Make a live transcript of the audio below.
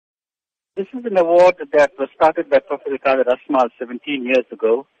This is an award that was started by Professor Kader Asmal 17 years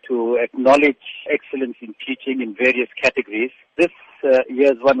ago to acknowledge excellence in teaching in various categories. This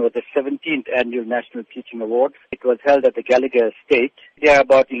year's one was the 17th Annual National Teaching Award. It was held at the Gallagher Estate. There are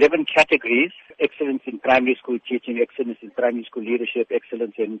about 11 categories: excellence in primary school teaching, excellence in primary school leadership,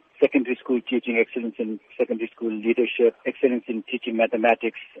 excellence in secondary school teaching, excellence in secondary school leadership, excellence in teaching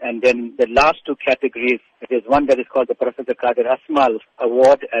mathematics. And then the last two categories, there's one that is called the Professor Kader Asmal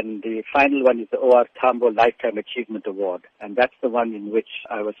Award, and the final one is the O.R. Tambo Lifetime Achievement Award. And that's the one in which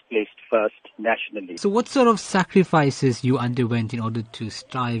I was placed first nationally. So what sort of sacrifices you underwent in order to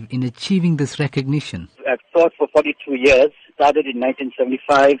strive in achieving this recognition? I've taught for 42 years. Started in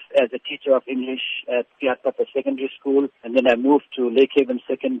 1975 as a teacher of English at Piatpata Secondary School, and then I moved to Lake Haven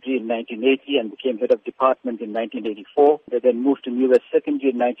Secondary in 1980 and became head of department in 1984. I then moved to New West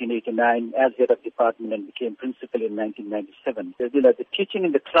Secondary in 1989 as head of department and became principal in 1997. The teaching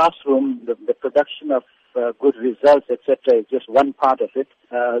in the classroom, the production of good results, etc., is just one part of it.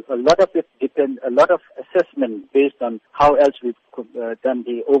 A lot of it depends, a lot of assessment based on how else we've done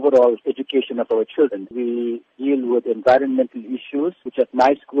the overall education of our children. We deal with environmental issues, which at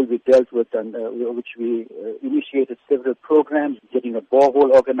my school we dealt with, and which we initiated several programs, getting a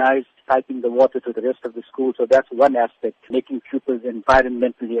borehole organized, piping the water to the rest of the school. So that's one aspect, making pupils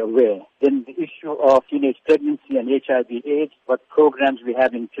environmentally aware. Then the issue of teenage pregnancy and HIV/AIDS, what programs we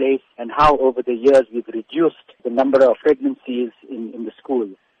have in place, and how over the years we've reduced the number of pregnancies in the school.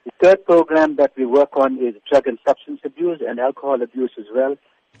 The third program that we work on is drug and substance abuse and alcohol abuse as well.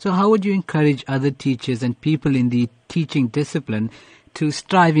 So how would you encourage other teachers and people in the teaching discipline to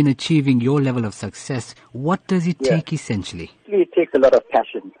strive in achieving your level of success? What does it take essentially? It takes a lot of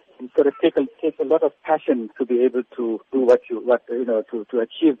passion. It takes a lot of passion to be able to do to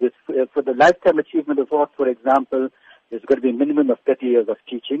achieve this. For the Lifetime Achievement Award, for example, there's going to be a minimum of 30 years of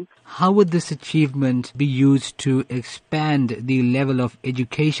teaching. How would this achievement be used to expand the level of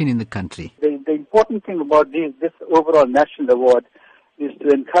education in the country? The important thing about this overall national award is to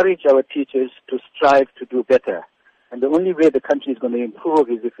encourage our teachers to strive to do better. And the only way the country is going to improve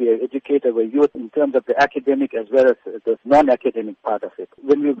is if we educate our youth in terms of the academic as well as the non-academic part of it.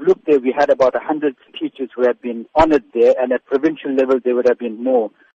 When we've looked there, we had about 100 teachers who have been honored there, and at provincial level there would have been more.